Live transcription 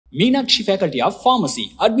Meenakshi Faculty of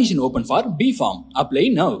Pharmacy. Admission open for B.Pharm. Apply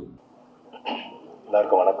now.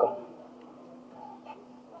 எல்லாருக்கும் வணக்கம்.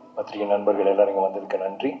 பத்திரிகை நண்பர்கள் எல்லாரும் இங்கே வந்ததுக்கு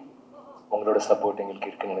நன்றி. உங்களோட சப்போர்ட் எங்களுக்கு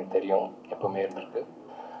இருக்குன்னு எனக்கு தெரியும், எப்பவுமே இருந்திருக்கு.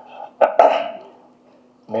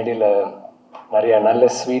 மேடையில் நிறைய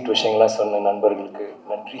நல்ல ஸ்வீட் விஷயங்கள்லாம் சொன்ன நண்பர்களுக்கு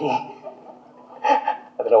நன்றி.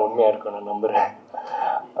 அதெல்லாம் உண்மையாக இருக்கும், நான் நம்புகிறேன்.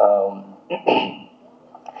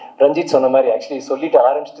 ரஞ்சித் சொன்ன மாதிரி ஆக்சுவலி சொல்லிட்டு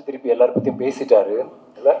ஆரம்பிச்சுட்டு திருப்பி எல்லாரும் பற்றியும் பேசிட்டாரு.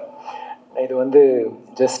 இல்லை, இது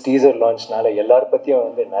ஜஸ்ட் டீசர் லான்ச்னால எல்லாரும்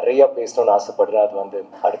பற்றியும் நிறையா பேசணும்னு ஆசைப்படுறேன். அது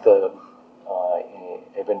அடுத்த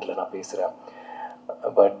இவெண்ட்டில் நான் பேசுகிறேன்.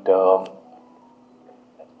 பட்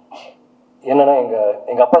என்னன்னா,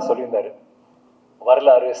 எங்கள் அப்பா சொல்லியிருந்தாரு,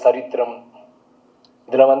 வரலாறு சரித்திரம்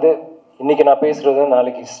இதில் இன்னைக்கு நான் பேசுறது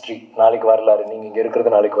நாளைக்கு ஹிஸ்ட்ரி, நாளைக்கு வரலாறு, நீங்கள் இங்கே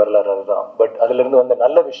இருக்கிறது நாளைக்கு வரலாறு, அதுதான். பட் அதுலேருந்து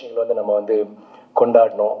நல்ல விஷயங்கள் நம்ம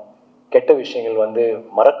கொண்டாடணும், கெட்ட விஷயங்கள்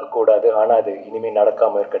மறக்கக்கூடாது. ஆனால் அது இனிமேல்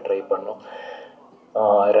நடக்காமல் இருக்க ட்ரை பண்ணணும்.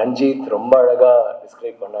 ரஞ்சித் ரொம்ப அழகாக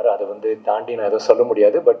டிஸ்கிரைப் பண்ணார். அதை தாண்டி நான் எதுவும் சொல்ல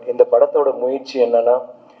முடியாது. பட் இந்த படத்தோட முயற்சி என்னன்னா,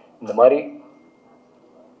 இந்த மாதிரி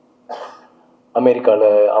அமெரிக்காவில்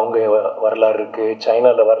அவங்க வரலாறு இருக்குது,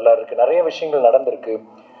 சைனாவில் வரலாறு இருக்குது, நிறைய விஷயங்கள் நடந்திருக்கு.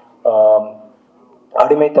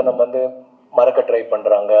 அடிமைத்தனம் மறக்க ட்ரை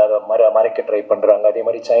பண்ணுறாங்க, அதை மறைக்க ட்ரை பண்ணுறாங்க. அதே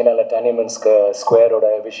மாதிரி சைனாவில் டனிமன் ஸ்கொயரோட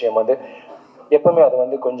விஷயம் எப்பவுமே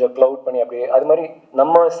அதை கொஞ்சம் க்ளவுட் பண்ணி அப்படியே, அது மாதிரி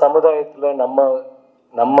நம்ம சமுதாயத்தில்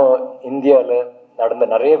நம்ம இந்தியாவில் நடந்த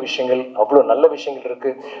நிறைய விஷயங்கள், அவ்வளோ நல்ல விஷயங்கள்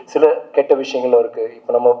இருக்குது, சில கெட்ட விஷயங்களும் இருக்குது.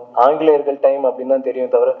 இப்போ நம்ம ஆங்கிலேயர்கள் டைம் அப்படின்னு தான்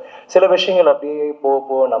தெரியும், தவிர சில விஷயங்கள் அப்படியே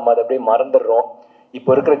போக நம்ம அதை அப்படியே மறந்துடுறோம். இப்போ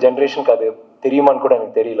இருக்கிற ஜென்ரேஷனுக்கு அது தெரியுமான்னு கூட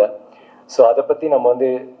எனக்கு தெரியல. ஸோ அதை பற்றி நம்ம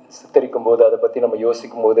சித்தரிக்கும் போது, அதை பற்றி நம்ம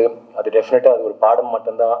யோசிக்கும் போது, அது டெஃபினட்டாக அது ஒரு பாடம்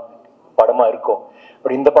மட்டும்தான் படமாக இருக்கும்.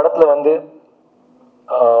 பட் இந்த படத்தில்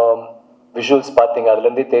விஷுவல்ஸ் பார்த்தீங்க,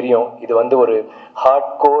 அதுலேருந்தே தெரியும் இது ஒரு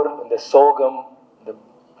ஹார்ட் கோர், இந்த சோகம், இந்த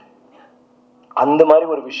அந்த மாதிரி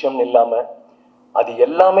ஒரு விஷயம் இல்லாமல் அது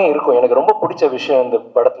எல்லாமே இருக்கும். எனக்கு ரொம்ப பிடிச்ச விஷயம் இந்த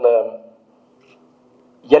படத்தில்,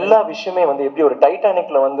 எல்லா விஷயமே எப்படி ஒரு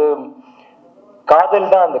டைட்டானிக்ல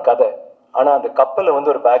காதல் தான் அந்த கதை, ஆனால் அந்த கப்பலை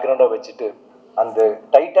ஒரு பேக்ரவுண்டாக வச்சுட்டு, அந்த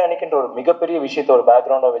டைட்டானிக்ன்ற ஒரு மிகப்பெரிய விஷயத்த ஒரு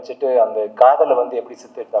பேக்ரவுண்டாக வச்சுட்டு அந்த காதலை எப்படி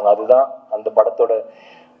சித்தரித்தாங்க, அதுதான் அந்த படத்தோட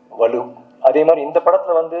வலு. அதே மாதிரி இந்த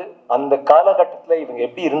படத்துல அந்த காலகட்டத்துல இவங்க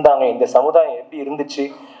எப்படி இருந்தாங்க, இந்த சமுதாயம் எப்படி இருந்துச்சு,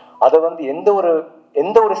 அதை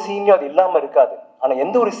எந்த ஒரு சீன்லையும் அது இல்லாம இருக்காது. ஆனா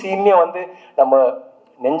எந்த ஒரு சீன்லையும் நம்ம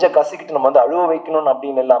நெஞ்ச கசிக்கிட்டு நம்ம அழுவ வைக்கணும்னு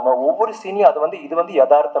அப்படின்னு இல்லாம, ஒவ்வொரு சீன்லையும் அது இது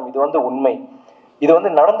யதார்த்தம், இது உண்மை,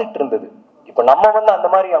 இது நடந்துட்டு இருந்தது. இப்ப நம்ம அந்த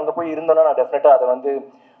மாதிரி அங்க போய் இருந்தோம்னா, நான் டெஃபினட்டா அதை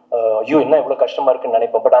ஐயோ என்ன இவ்வளவு கஷ்டமா இருக்குன்னு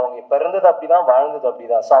நினைப்போம். பட் அவங்க பிறந்தது அப்படிதான், வாழ்ந்தது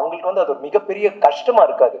அப்படிதான். ஸோ அவங்களுக்கு அது ஒரு மிகப்பெரிய கஷ்டமா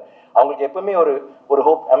இருக்காது. அவங்களுக்கு எப்பவுமே ஒரு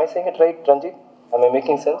hope. am I saying it right, Ranjith? am I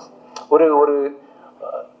making sense? ஒரு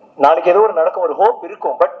நாளைக்கு ஏதோ ஒரு நடக்கும், ஒரு ஹோப்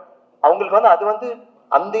இருக்கும். பட் அவங்களுக்கு அது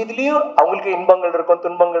அந்த இதுலயும் அவங்களுக்கு இன்பங்கள் இருக்கும்,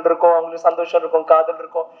 துன்பங்கள் இருக்கும், அவங்களுக்கு சந்தோஷம் இருக்கும், காதல்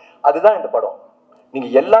இருக்கும். அதுதான் இந்த படம். நீங்க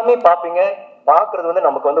எல்லாமே பார்ப்பீங்க. பார்க்கறது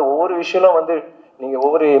நமக்கு ஒவ்வொரு விஷயம் நீங்க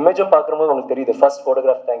ஒவ்வொரு இமேஜும் பார்க்கும்போது உங்களுக்கு தெரியுது. ஃபர்ஸ்ட்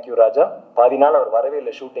ஃபோட்டோகிராஃப், தேங்க்யூ ராஜா. பாதி நாள் அவர் வரவே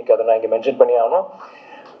இல்லை ஷூட்டிங்க்கு, அதை நான் இங்கே மென்ஷன் பண்ணி ஆகணும்.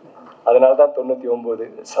 அதனால தான் 99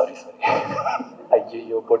 சாரி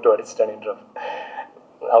ஐயோ போட்டு அடிச்சிட்டான்.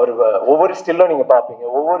 அவர் ஒவ்வொரு ஸ்டில்லும் நீங்க பார்ப்பீங்க,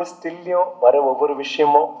 ஒவ்வொரு ஸ்டில்லையும் வர ஒவ்வொரு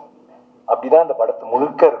விஷயமும் அப்படிதான் அந்த படத்து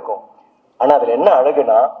முழுக்க இருக்கும். ஆனா அதுல என்ன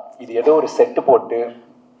அழகுனா, இது ஏதோ ஒரு செட்டு போட்டு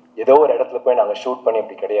ஏதோ ஒரு இடத்துல போய் நாங்க ஷூட் பண்ணி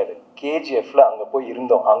அப்படி கிடையாது. KGFல அங்க போய்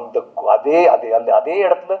இருந்தோம். அதே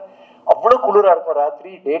இடத்துல அவ்வளவு குளிரா இருக்கும்,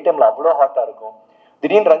 ராத்திரி டே டைம்ல அவ்வளவு ஹாட்டா இருக்கும்.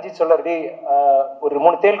 திடீர்னு ரஞ்சித் சொல்லாரு, ஒரு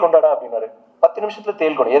 3 தேல் கொண்டாடா அப்படின்னாரு. 10 நிமிஷத்துல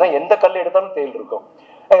தேல் கொண்டு, ஏன்னா எந்த கல் எடுத்தாலும் தேல் இருக்கும்.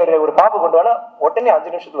 ஒரு பாம்பு கொண்டு வானா உடனே 5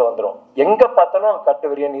 நிமிஷத்துல வந்துடும். எங்க பார்த்தாலும் கட்டு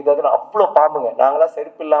விரியன், இது அவ்வளவு பாம்புங்க. நாங்களாம்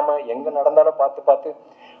செருப்பு இல்லாம எங்க நடந்தாலும் பார்த்து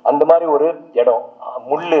அந்த மாதிரி ஒரு இடம்,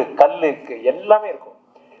 முள்ளு கல்லுக்கு எல்லாமே இருக்கும்.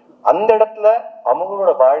 அந்த இடத்துல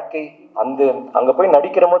அவங்களோட வாழ்க்கை, அங்க போய்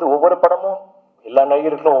நடிக்கிற போது ஒவ்வொரு படமும், எல்லா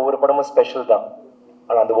நடிகர்களும் ஒவ்வொரு படமும் ஸ்பெஷல் தான்.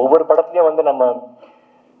 ஆனா அந்த ஒவ்வொரு படத்துலயும் நம்ம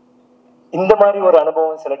இந்த மாதிரி ஒரு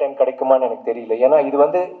அனுபவம் சில டைம் கிடைக்குமான்னு எனக்கு தெரியல. ஏன்னா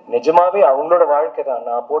இது நிஜமாவே அவங்களோட வாழ்க்கை தான்.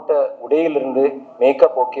 நான் போட்ட உடையிலிருந்து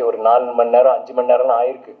மேக்கப் ஓகே, ஒரு 4 மணி நேரம் 5 மணி நேரம்லாம்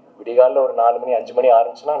ஆயிருக்கு. விடிகாலில் ஒரு 4 மணி 5 மணி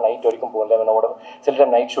ஆரம்பிச்சுன்னா நைட் வரைக்கும் போகல, வேணோட சில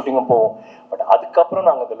டைம் நைட் ஷூட்டிங்கும் போவோம். பட் அதுக்கப்புறம்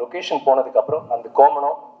நாங்கள் அந்த லொக்கேஷன் போனதுக்கப்புறம் அந்த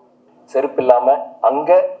கோமணம் செருப்பு இல்லாம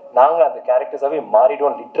அங்க நாங்கள் அந்த கேரக்டர்ஸாவே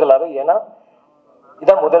மாறிடுவோம் லிட்ரலாவே. ஏன்னா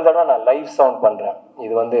இதான் முதல் தடவை நான் லைவ் சவுண்ட் பண்றேன்.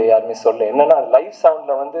 இது யாருமே சொல்ல. என்னன்னா லைவ்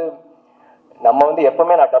சவுண்ட்ல நம்ம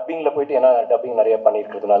எப்பவுமே நான் டப்பிங்ல போயிட்டு, ஏன்னா டப்பிங் நிறைய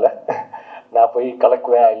பண்ணிருக்கிறதுனால நான் போய்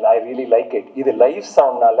கலக்குவேன். I really like it. இது லைவ்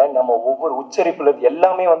சவுண்ட்னால நம்ம ஒவ்வொரு உச்சரிப்புல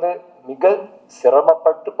எல்லாமே மிக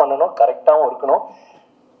சிரமப்பட்டு பண்ணணும், கரெக்டாகவும் இருக்கணும்.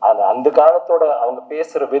 அந்த காலத்தோட அவங்க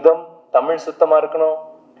பேசுற விதம், தமிழ் சுத்தமா இருக்கணும்.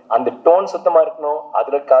 அந்த டோன் சுத்தமா இருக்கணும்.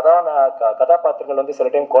 அதுல கதாபாத்திரங்கள் வந்து சில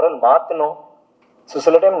டைம் குரல் மாத்தணும். ஸோ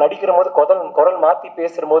சில டைம் நடிக்கிற போது குரல் மாத்தி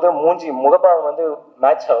பேசுற போது முகபாவம் வந்து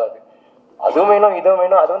மேட்ச் ஆகாது. அதுவும் வேணும் இதுவும்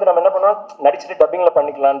வேணும். அது வந்து நம்ம என்ன பண்ணுவோம், நடிச்சுட்டு டப்பிங்ல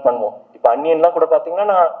பண்ணிக்கலாம்னு பண்ணுவோம். இப்ப அன்னியன்லாம் கூட பாத்தீங்கன்னா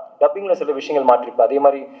நான் டப்பிங்ல சில விஷயங்கள் மாற்றிருப்பேன். அதே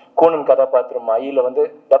மாதிரி கூனன் கதாபாத்திரம் ஐயில வந்து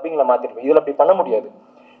டப்பிங்ல மாத்திருப்பேன். இதுல அப்படி பண்ண முடியாது.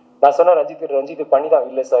 நான் சொன்ன ரஞ்சித் பண்ணிதான்,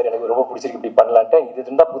 இல்ல சார் எனக்கு ரொம்ப பிடிச்சிருக்கு இப்படி பண்ணலான்ட்டு, இது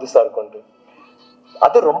இருந்தா புதுசா இருக்கும்ட்டு.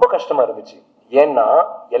 அது ரொம்ப கஷ்டமா இருந்துச்சு. ஏன்னா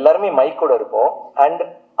எல்லாருமே மைக்கோட இருப்போம். அண்ட்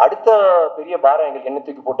அடுத்த பெரிய பாரம் எங்களுக்கு என்ன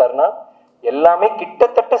தூக்கி போட்டாருன்னா, எல்லாமே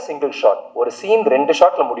கிட்டத்தட்ட சிங்கிள் ஷாட். ஒரு சீன் 2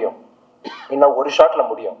 ஷாட்ல முடியும், இன்னும் 1 ஷாட்ல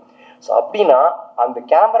முடியும். ஸோ அப்படின்னா அந்த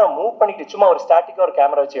கேமரா மூவ் பண்ணிட்டு, சும்மா ஒரு ஸ்டாட்டிக்கா ஒரு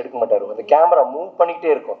கேமரா வச்சு எடுக்க மாட்டாரு. அந்த கேமரா மூவ் பண்ணிக்கிட்டே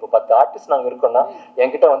இருக்கும். இப்போ 10 ஆர்டிஸ்ட் நாங்க இருக்கோம்னா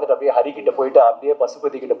என்கிட்ட வந்துட்டு அப்படியே ஹரி கிட்ட போயிட்டு, அப்படியே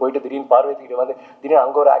பசுபதி கிட்ட போயிட்டு, திடீர்னு பார்வதி கிட்ட வந்து திடீர்னு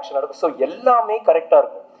அங்க ஒரு ஆக்ஷன் நடக்கும். ஸோ எல்லாமே கரெக்டா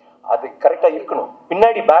இருக்கும். அது கரெக்டா இருக்கணும்.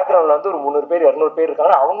 பின்னாடி பேக்ரவுண்ட்ல வந்து ஒரு 300 பேர் 200 பேர்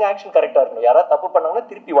இருக்காங்கன்னா அவங்க ஆக்ஷன் கரெக்டா இருக்கணும். யாராவது தப்பு பண்ணாங்கன்னா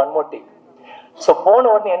திருப்பி 1 more take. ஸோ போன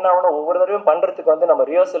உடனே என்ன ஆகணும், ஒவ்வொரு தடவையும் பண்றதுக்கு வந்து நம்ம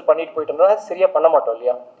ரிஹர்சல் பண்ணிட்டு போயிட்டோம்னா சரியா பண்ண மாட்டோம்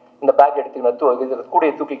இல்லையா. இந்த பேக் எடுத்துக்கணும், கூட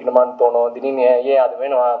தூக்கிக்கணுமான்னு தோணும். திடீர்னு ஏன் அது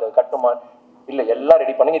வேணும், அதை கட்டுமா, இல்ல எல்லாம்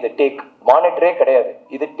ரெடி பண்ணுங்க, இது டேக். மானிட்டரே கிடையாது,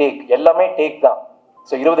 இது டேக். எல்லாமே டேக் தான்.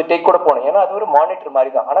 ஸோ 20 டேக் கூட போகணும். ஏன்னா அது ஒரு மானிட்டர்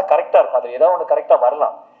மாதிரி தான். ஆனா கரெக்டா இருக்கும். அது ஏதாவது ஒன்று கரெக்டா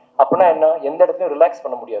வரலாம். அப்படின்னா என்ன, எந்த இடத்துலையும் ரிலாக்ஸ்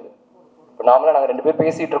பண்ண முடியாது. இப்போ நாமளா நாங்கள் 2 பேர்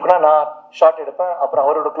பேசிட்டு இருக்கோம்னா நான் ஷார்ட் எடுப்பேன், அப்புறம்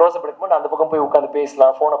அவரோட க்ளோஸ் அப் எடுக்கும்போது அந்த பக்கம் போய் உட்காந்து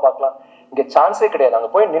பேசலாம், போனை பார்க்கலாம். இங்க சான்ஸே கிடையாது.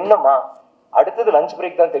 அங்கே போய் நின்னோமா அடுத்தது லஞ்ச்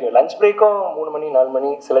பிரேக் தான் தெரியும். லஞ்ச் பிரேக்கும் 3 மணி 4 மணி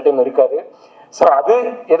சில டைம் இருக்காது. ஸோ அது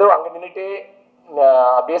ஏதோ அங்கே நின்றுட்டே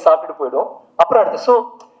அப்படியே சாப்பிட்டுட்டு போயிடும். அப்புறம் அடுத்து ஸோ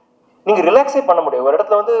நீங்க ரிலாக்ஸே பண்ண முடியும். ஒரு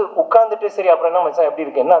இடத்துல வந்து உட்காந்துட்டு சரி அப்புறம் என்ன மச்சான் எப்படி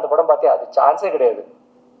இருக்கு, என்ன அந்த படம் பார்த்தே, அது சான்ஸே கிடையாது.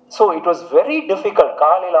 So it was very difficult.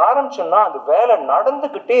 காலையில் ஆரம்பிச்சோம்னா அந்த வேலை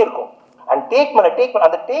நடந்துகிட்டே இருக்கும். அண்ட் டேக் மேல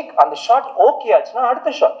டேக், அந்த ஷாட் ஓகே ஆச்சுன்னா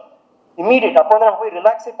அடுத்த ஷாட் இமீடியட். அப்போ வந்து நம்ம போய்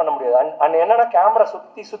ரிலாக்ஸே பண்ண முடியாது. அண்ட் என்னன்னா கேமரா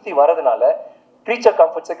சுத்தி வரதுனால க்ரீச்சர்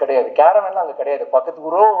கம்ஃபர்ட்ஸே கிடையாது. கேரவன்லாம் அங்கே கிடையாது. பக்கத்து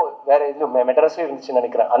ஊரோ வேற இது மெட்ராஸ்லேயே இருந்துச்சுன்னு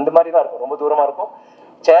நினைக்கிறேன். அந்த மாதிரி தான் இருக்கும், ரொம்ப தூரமா இருக்கும்.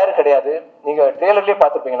 சேர் கிடையாது. நீங்க ட்ரெய்லர்லயே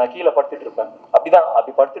பார்த்துருப்பீங்க, நான் கீழே படுத்துட்டு இருப்பேன். அப்படிதான்,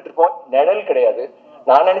 அப்படி படுத்துட்டு இருப்போம். நிழல் கிடையாது.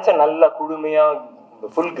 நான் நினைச்சேன் நல்லா குழுமையா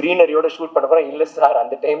ஃபுல் கிரீனரியோட ஷூட் பண்ண போறேன். இல்ல சார்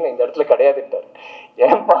அந்த டைம்ல இந்த இடத்துல கிடையாதுட்டாரு.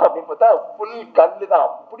 ஏன்பா அப்படின்னு பார்த்தா ஃபுல் கல்லு தான்,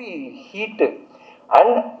 அப்படி ஹீட்டு.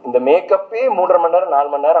 அண்ட் இந்த மேக்கப்பே 3.5 மணி நேரம்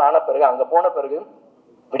 4 மணி நேரம் ஆன பிறகு அங்க போன பிறகு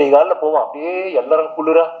விடிகாலில் போவோம். அப்படியே எல்லாரும்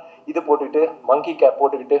குளிரா இது போட்டுக்கிட்டு, மங்கி கேப்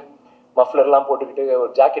போட்டுக்கிட்டு, மஃப்லர்லாம் போட்டுக்கிட்டு,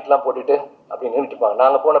 ஒரு ஜாக்கெட்லாம் போட்டுட்டு அப்படி நின்றுட்டு இருப்பாங்க.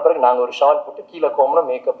 நாங்கள் போன பிறகு நாங்கள் ஒரு ஷால் போட்டு கீழே கோமணும்,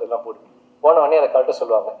 மேக்கப் எல்லாம் போட்டு போன உடனே அதை கரெக்டாக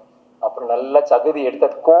சொல்லுவாங்க. அப்புறம் நல்லா சகதி எடுத்து,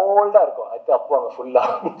 அது கோல்டாக இருக்கும், அது அப்புவாங்க ஃபுல்லாக.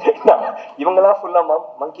 இவங்கெல்லாம் ஃபுல்லாக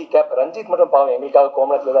மங்கி கேப். ரஞ்சித் மட்டும் பாவம் எங்களுக்காக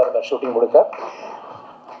கோமணத்தில் தான் இருந்தார் ஷூட்டிங் முழுக்க.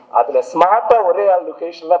 அதுல ஸ்மார்ட்டா ஒரே ஆள்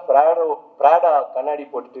லொகேஷன்ல பிராடா கண்ணாடி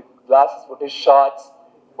போட்டுட்டு, கிளாஸஸ் போட்டு, ஷார்ட்ஸ்,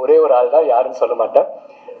 ஒரே ஒரு ஆள் தான், யாருன்னு சொல்ல மாட்டேன்.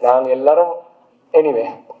 நாங்க எல்லாரும் எனிவே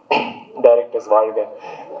டைரக்டர்ஸ் வாழ்க.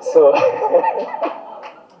 ஸோ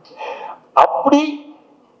அப்படி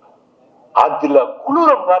அதுல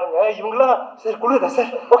குளிரம் பாருங்க. இவங்களாம் சார் குளிரா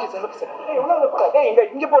sir, okay sir, okay sir, எவ்வளவு போறா,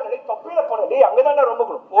 இங்க போன தப்பையில போன, அங்கதான்டா ரொம்ப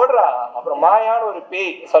குளிரும் போடுறா. அப்புறம் மாயான ஒரு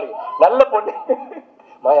பேய், சாரி நல்ல பொண்ணு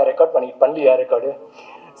மாயா ரெக்கார்ட் பண்ணலையா ரெக்கார்டு,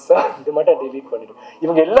 இது மட்டும் டெலீட் பண்ணிடும்.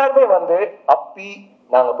 இவங்க எல்லாருமே வந்து அப்பி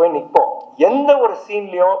நாங்க போய் நிற்போம். எந்த ஒரு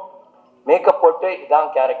சீன்லயும் மேக்கப் போட்டு இதான்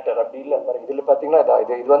கேரக்டர் அப்படி இல்லை. இதுல பாத்தீங்கன்னா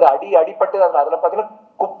இது வந்து அடிப்பட்டு அதுல பாத்தீங்கன்னா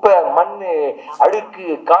குப்பை, மண்ணு, அழுக்கு,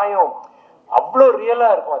 காயம் அவ்வளோ ரியலா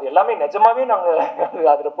இருக்கும். அது எல்லாமே நிஜமாவே நாங்க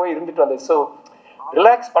அதுல போய் இருந்துட்டு வந்தோம். ஸோ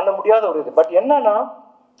ரிலாக்ஸ் பண்ண முடியாத ஒரு இது. பட் என்னன்னா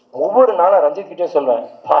ஒவ்வொரு நாளும் ரஞ்சித் கிட்டே சொல்வேன்,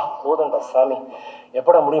 போதண்டா சாமி,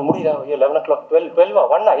 எப்படா முடியுதா, 11 o'clock 12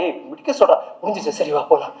 1 முடிக்க சொல்றா, முடிஞ்சிச்சு, சரி வா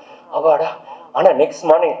போலாம், அவாடா. ஆனா நெக்ஸ்ட்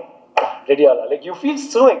மார்னிங் ரெடி ஆகலாம். Like you feel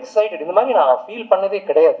so excited. இந்த மாதிரி நான் ஃபீல் பண்ணதே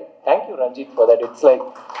கிடையாது. Thank you Ranjith for that. It's like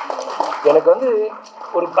எனக்கு வந்து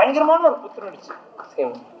ஒரு பயங்கரமான ஒரு புத்துணர்ச்சி.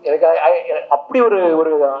 எனக்கு அப்படி ஒரு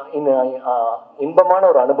இன்பமான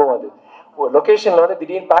ஒரு அனுபவம் அது. லொகேஷன்ல வந்து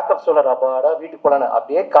திடீர்னு பேக்கப் சொல்றாடா வீட்டுக்கு போலான்னு,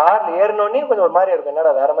 அப்படியே கார்ல ஏறினோடனே கொஞ்சம் ஒரு மாதிரி இருக்கும்,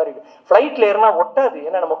 என்னடா வேற மாதிரி இருக்கு. ஃபிளைட்ல ஏறினா ஒட்டாது,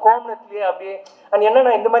 ஏன்னா நம்ம கோமணத்திலேயே அப்படியே. அண்ட்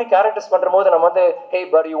என்னன்னா இந்த மாதிரி கேரக்டர்ஸ் பண்ற போது நம்ம வந்து ஹே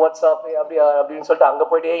படி வாட்ஸ்அப் அப்படின்னு சொல்லிட்டு அங்க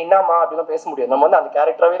போயிட்டு என்னமா அப்படிலாம் பேச முடியாது. நம்ம வந்து அந்த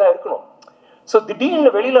கேரக்டராகவே தான் இருக்கணும். ஸோ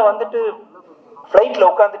திடீர்னு வெளியில வந்துட்டு ஃபிளைட்ல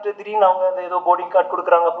உட்காந்துட்டு திடீர்னு அவங்க அந்த ஏதோ போர்டிங் கார்டு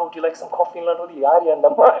கொடுக்குறாங்க, அப்புறம் லைக் சம் காஃபிலாம் வந்து யார் அந்த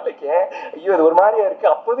மாதிரி ஐயோ இது ஒரு மாதிரியா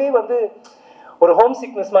இருக்கு. அப்பவே வந்து ஒரு ஹோம்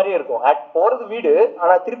சிக்னஸ் மாதிரியே இருக்கும். போறது வீடு,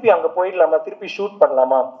 ஆனா திருப்பி அங்க போயிடலாமா, திருப்பி ஷூட்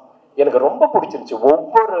பண்ணலாமா. எனக்கு ரொம்ப பிடிச்சிருந்துச்சு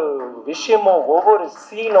ஒவ்வொரு விஷயமும், ஒவ்வொரு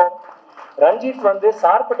சீனும். ரஞ்சித் வந்து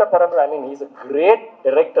சார்பட்ட படங்கள், ஐ mean is a great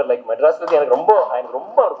director. Like மெட்ராஸ்ல எனக்கு ரொம்ப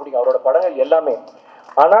அவர் பிடிக்கும். அவரோட படங்கள் எல்லாமே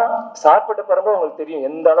ஆனால் சார்பட்ட பரம்பரை உங்களுக்கு தெரியும்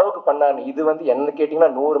எந்த அளவுக்கு பண்ணான்னு. இது வந்து என்ன கேட்டிங்கன்னா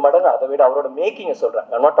 100 மடங்கு அதை விட அவரோட மேக்கிங்கை சொல்கிறேன்.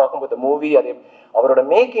 நான் not talking about the movie. அது அவரோட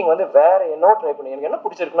மேக்கிங் வந்து வேற என்ன ட்ரை பண்ணி எனக்கு என்ன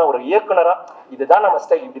பிடிச்சிருக்குன்னா, ஒரு இயக்குனரா இதுதான் நம்ம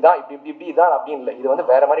ஸ்டைல், இப்படிதான் இப்படி இதான் அப்படின்னு இல்லை, இது வந்து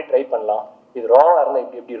வேற மாதிரி ட்ரை பண்ணலாம், இது ராவா இருந்தால்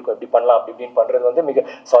இப்படி இருக்கும், இப்படி பண்ணலாம் இப்படின்னு பண்றது வந்து மிக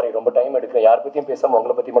சாரி ரொம்ப டைம் எடுக்கிறேன். யார் பற்றியும் பேசாமல்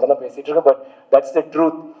உங்களை பற்றி மட்டும் தான் பேசிட்டு இருக்கேன். But that's the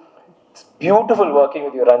truth. It's beautiful working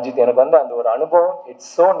with you Ranjith. எனக்கு வந்து அந்த ஒரு அனுபவம்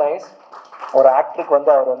இட்ஸ் ஸோ நைஸ். ஒரு ஆக்டருக்கு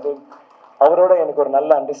வந்து அவர் வந்து அவரோட எனக்கு ஒரு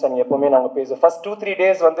நல்ல அண்டர்ஸ்டாண்டிங். எப்பவுமே நாங்கள் பேசுவோம். ஃபர்ஸ்ட் 2-3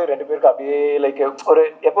 டேஸ் வந்து 2 பேருக்கு அப்படியே லைக் ஒரு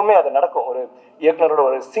எப்பவுமே அது நடக்கும். ஒரு இயக்குனரோட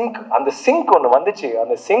ஒரு சிங்க், அந்த சிங்க் ஒன்று வந்துச்சு.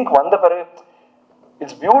 அந்த சிங்க் வந்த பிறகு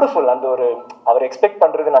இட்ஸ் பியூட்டிஃபுல். அந்த ஒரு அவர் எக்ஸ்பெக்ட்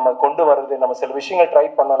பண்றது நம்ம கொண்டு வர்றது, நம்ம சில விஷயங்கள் ட்ரை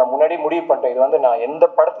பண்ணோம். நான் முன்னாடி முடிவு பண்ணிட்டேன், இது வந்து நான் எந்த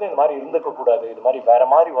படத்துலையும் இந்த மாதிரி இருந்துக்க கூடாது, இது மாதிரி வேற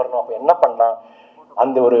மாதிரி வரணும். அப்போ என்ன பண்ணலாம்,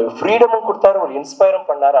 அந்த ஒரு ஃப்ரீடமும் கொடுத்தாரு, ஒரு இன்ஸ்பயரும்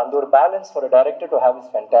பண்ணாரு. அந்த ஒரு balance for director to have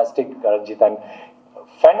is fantastic Ranjith. And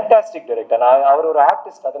fantastic director. நான் அவர் ஒரு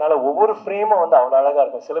ஆர்டிஸ்ட், அதனால ஒவ்வொரு ஃப்ரேமும் வந்து அவ்வளோ அழகா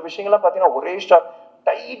இருக்கும். சில விஷயங்கள்லாம் பார்த்தீங்கன்னா ஒரே ஷாட்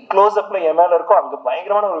டைட் க்ளோஸ் அப்ல என் மேல இருக்கும், அங்க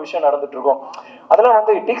பயங்கரமான ஒரு விஷயம் நடந்துட்டு இருக்கும். அதெல்லாம்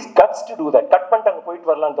வந்து it takes cuts to do that. Cut பண்ணிட்டு அங்கே போயிட்டு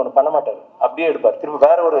வரலான்னு தோணும், பண்ண மாட்டாரு, அப்படியே எடுப்பார் திரும்ப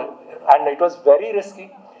வேற ஒரு. And it was very risky.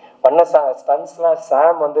 பண்ண ஸ்டன்ஸ்லாம்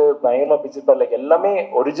சாம் வந்து பயங்கரமா பிடிச்சிருப்பார். லைக் எல்லாமே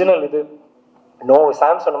ஒரிஜினல். இது நோ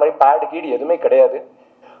சாம் சொன்ன மாதிரி பேடு கீடு எதுவுமே கிடையாது.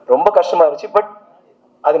 ரொம்ப கஷ்டமா இருந்துச்சு, பட்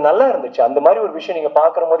அது நல்லா இருந்துச்சு. அந்த மாதிரி ஒரு விஷயம் நீங்க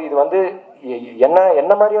பாக்குற போது இது வந்து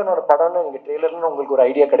என்ன மாதிரியான ஒரு படம்னு நீங்க ட்ரெய்லர்னு உங்களுக்கு ஒரு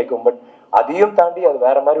ஐடியா கிடைக்கும். பட் அதையும் தாண்டி அது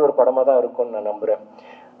வேற மாதிரி ஒரு படமா தான் இருக்கும்னு நான் நம்புறேன்.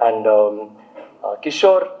 அண்ட்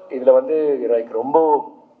கிஷோர் இதுல வந்து லைக் ரொம்ப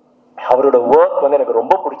அவரோட ஒர்க் வந்து எனக்கு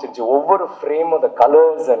ரொம்ப பிடிச்சிருச்சு. ஒவ்வொரு ஃப்ரேமும், அந்த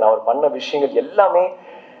கலர்ஸ் அண்ட் அவர் பண்ண விஷயங்கள் எல்லாமே.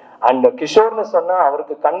 அண்ட் கிஷோர்னு சொன்னா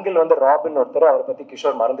அவருக்கு கண்கள் வந்து ராபின் ஒருத்தர், அவரை பத்தி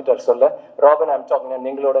கிஷோர் மறந்துட்டார் சொல்ல. ராபின் ஐம் டாக்கிங்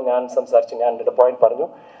നിങ്ങളോട് ഞാൻ സംസാരിച്ചു, ഞാൻ இந்த பாயிண்ட் പറഞ്ഞു.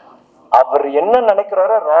 அவர் என்ன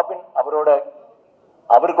நினைக்கிறாரோ ராபின்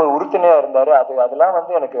அவருக்கு ஒரு உறுதுணையா இருந்தாரு. அதெல்லாம்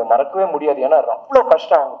வந்து எனக்கு மறக்கவே முடியாது. ஏன்னா அவ்வளோ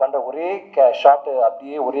கஷ்டம் அவங்க பண்ற ஒரே ஷாட்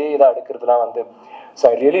அப்படியே ஒரே இதா எடுக்கிறதுலாம் வந்து. So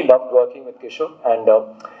I really love working with Kishore. And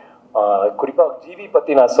குறிப்பா ஜிவி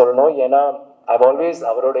பத்தி நான் சொல்லணும். ஏன்னா ஐவ் ஆல்வேஸ்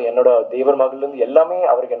என்னோட தேவர் மகள்லேருந்து எல்லாமே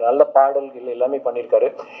அவருக்கு நல்ல பாடல்கள் எல்லாமே பண்ணியிருக்காரு.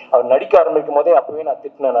 அவர் நடிக்க ஆரம்பிக்கும் போதே அப்பவே நான்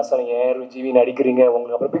திட்டினேன். நான் சொன்னேன், ஏன் ஜிவி நடிக்கிறீங்க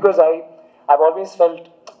உங்களுக்கு அப்புறம். Because I've always felt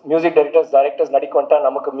music directors நடிக்க வந்துட்டா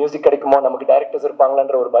நமக்கு மியூசிக் கிடைக்குமோ, நமக்கு டைரக்டர்ஸ்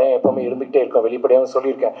இருப்பாங்களான்ற ஒரு பயம் எப்பவுமே இருந்துகிட்டே இருக்கும். வெளிப்படையாகவும்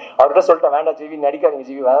சொல்லியிருக்கேன். அவர்கிட்ட சொல்லிட்டேன், வேண்டாம் ஜிவி நடிக்காதீங்க,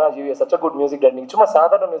 ஜிவி வேணாம், GV such a good music director, நீங்க சும்மா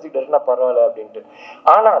சாதாரண மியூசிக் டைரக்டர்னா பரவாயில்ல அப்படின்ட்டு.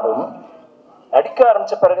 ஆனாலும் நடிக்க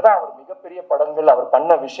ஆரம்பிச்ச பிறகுதான் அவர் மிகப்பெரிய படங்கள், அவர்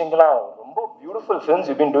பண்ண விஷயங்கள்லாம் ரொம்ப beautiful films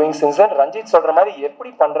you been doing since தென். ரஞ்சித் சொல்ற மாதிரி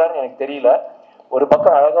எப்படி பண்றாருன்னு எனக்கு தெரியல. ஒரு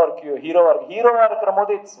பக்கம் அழகா ஒரு ஹீரோவா இருக்கிற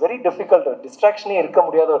போது இட்ஸ் வெரி டிஃபிகல்ட். டிஸ்ட்ராக்ஷனே இருக்க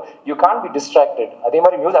முடியாது. You Khan B distracted. அதே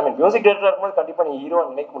மாதிரி மியூசிக் டைரக்டர் இருக்கும்போது கண்டிப்பா நீ ஹீரோ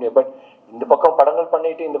நினைக்க முடியாது. பட் இந்த பக்கம் படங்கள்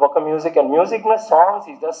பண்ணிட்டு இந்த பக்கம் music and மியூசிக்னா songs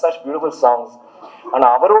is just such beautiful songs. ஆனா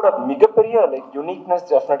அவரோட மிகப்பெரிய லைக் யூனிக்னஸ்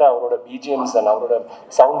டெஃபினட்டா அவரோட பிஜிஎம்ஸ் அண்ட் அவரோட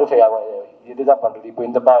சவுண்ட் இதுதான் பண்றது. இப்போ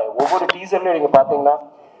இந்த ஒவ்வொரு டீசர்லயும் நீங்க பாத்தீங்கன்னா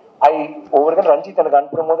ஒவ்வொரு ரஞ்சித் எனக்கு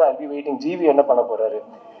அனுப்பும் போது ஐ பி வெயிட்டிங் ஜிவி என்ன பண்ண போறாரு.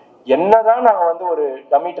 என்னதான் நாங்க வந்து ஒரு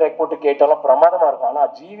டம்மி ட்ராக் போட்டு கேட்டாலும் பிரமாதமா இருக்கும். ஆனா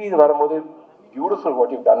ஜிவி இது வரும்போது beautiful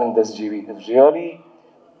what you done in this GV. It's really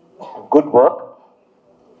good work.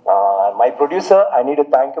 My producer I need to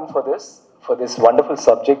thank him for this wonderful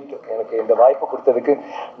subject. எனக்கு இந்த வாய்ப்பு கொடுத்ததுக்கு.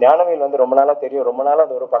 ஞானவேல் வந்து ரொம்ப நாளா தெரியும், ரொம்ப நாளா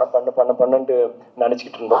அந்த ஒரு படம் பண்ணுன்ட்டு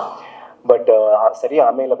நினைச்சிக்கிட்டு இருந்தோம். பட் சரியா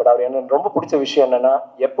அமையல. பட் அவர் என்ன ரொம்ப பிடிச்ச விஷயம் என்னன்னா,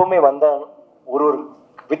 எப்பவுமே வந்த ஒரு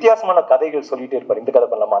வித்தியாசமான கதைகள் சொல்லிட்டே இருப்பார். இந்த கதை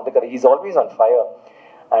பண்ணலாமா, அந்த கதை. Is always on fire.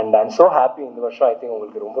 And I'm so happy. இந்த வருஷம் ஐ திங்க்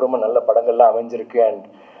உங்களுக்கு ரொம்ப ரொம்ப நல்ல படங்கள்லாம் அமைஞ்சிருக்கு. And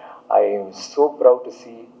I am so proud to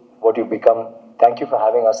see what you become. Thank you for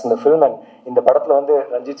having as இந்த ஃபில்ம். அண்ட் இந்த படத்தில் வந்து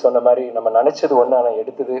ரஞ்சித் சொன்ன மாதிரி நம்ம நினைச்சது ஒன்று, ஆனால்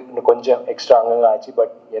எடுத்தது இன்னும் கொஞ்சம் எக்ஸ்ட்ரா அங்கங்கே ஆச்சு.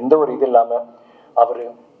 பட் எந்த ஒரு இது இல்லாமல் அவர்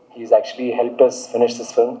he's actually help us finish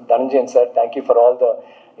this film. Dhananjayan sir, thank you for all the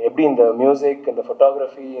எப்படி இந்த மியூசிக், இந்த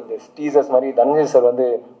ஃபோட்டோகிராஃபி, இந்த டீசர்ஸ் மாதிரி. தனஞ்சயன் சார் வந்து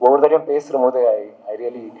ஒவ்வொரு தடையும் பேசுகிற போது ஐ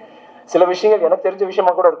ரியலி சில விஷயங்கள் எனக்கு தெரிஞ்ச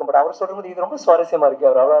விஷயமா கூட இருக்கும். பட் அவர் சொல்ற போது இது ரொம்ப சுவாரஸ்யமா இருக்கு.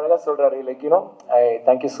 அவர் அவ்வளோ அழகாக சொல்றாரு. Like you know I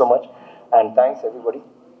thank you so much. And thanks everybody,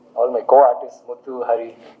 all my co artist, முத்து, ஹரி,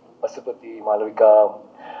 பசுபதி, மாளவிகா,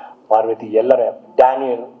 பார்வதி, எல்லாரும்,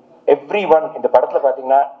 டேனியல், எவ்ரி ஒன். இந்த படத்துல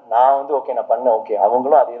பாத்தீங்கன்னா நான் வந்து ஓகே நான் பண்ணேன், ஓகே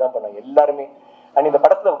அவங்களும் அதே தான் பண்ணாங்க எல்லாருமே. அண்ட் இந்த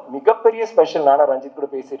படத்துல மிகப்பெரிய ஸ்பெஷல், நானும் ரஞ்சித் கூட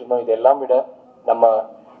பேசிட்டு இருந்தோம், இதெல்லாம் விட நம்ம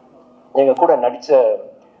எங்க கூட நடிச்ச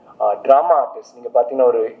டிராமா ஆர்டிஸ்ட் நீங்க பாத்தீங்கன்னா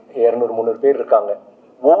ஒரு 200-300 பேர் இருக்காங்க.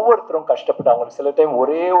 ஒவ்வொருத்தரும் கஷ்டப்பட்டு, அவங்களுக்கு சில டைம்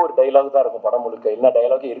ஒரே ஒரு டைலாக் தான் இருக்கும் படம் முழுக்க, என்ன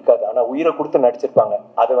டைலாகே இருக்காது. ஆனா உயிரை கொடுத்து நடிச்சிருப்பாங்க.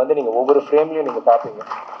 அதை வந்து நீங்க ஒவ்வொரு ஃப்ரேம்லயும் நீங்க பாப்பீங்க.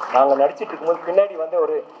 நாங்க நடிச்சிட்டு இருக்கும்போது பின்னாடி வந்து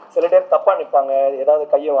ஒரு சில டைம் தப்பா நிற்பாங்க, ஏதாவது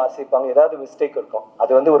கையை வாசிப்பாங்க, ஏதாவது மிஸ்டேக் இருக்கும்.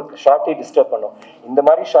 அது வந்து ஒரு ஷார்ட்டே டிஸ்டர்ப் பண்ணும். இந்த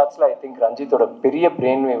மாதிரி ஷார்ட்ஸ்ல ஐ திங்க் ரஞ்சித்தோட பெரிய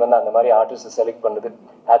பிரெயின் வேவ் வந்து அந்த மாதிரி ஆர்டிஸ்ட் செலக்ட் பண்ணுது.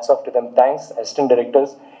 Hats off to them. Thanks assistant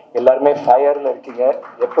directors எல்லாருமே ஃபயர்ல இருக்கீங்க.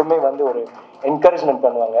 எப்பவுமே வந்து ஒரு என்கரேஜ்மெண்ட்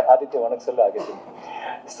பண்ணுவாங்க. ஆதித்ய வணக்கம் சொல்லு ஆகிட்டு.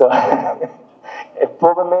 ஸோ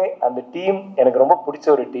எப்போதுமே அந்த டீம் எனக்கு ரொம்ப பிடிச்ச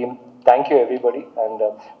ஒரு டீம். Thank you everybody. அண்ட்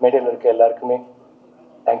மேடையில் இருக்க எல்லாருக்குமே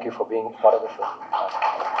thank you for being part of the film.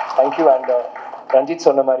 Thank you. And Ranjith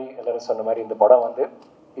சொன்ன மாதிரி, எல்லாரும் சொன்ன மாதிரி, இந்த படம் வந்து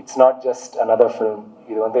it's not just another film.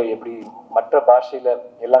 இது வந்து எப்படி மற்ற பாஷையில்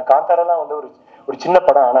எல்லாம் காந்தாரெல்லாம் வந்து ஒரு சின்ன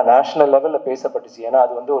படம், ஆனால் நேஷனல் லெவலில் பேசப்பட்டுச்சு. ஏன்னா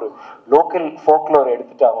அது வந்து ஒரு லோக்கல் ஃபோக்லோர்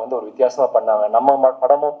எடுத்துட்டு அவங்க வந்து ஒரு வித்தியாசமாக பண்ணாங்க. நம்ம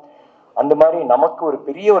படமும் அந்த மாதிரி நமக்கு ஒரு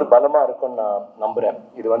பெரிய ஒரு பலமாக இருக்கும்னு நான் நம்புகிறேன்.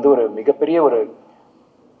 இது வந்து ஒரு மிகப்பெரிய ஒரு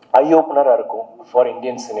ஐ ஓப்பனராக இருக்கும் for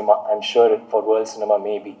Indian cinema. I am sure for world cinema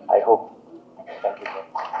maybe. I hope. Thank you.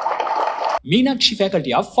 Meenakshi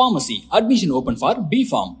Faculty of Pharmacy. Admission open for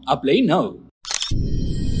B.Pharm. Apply now.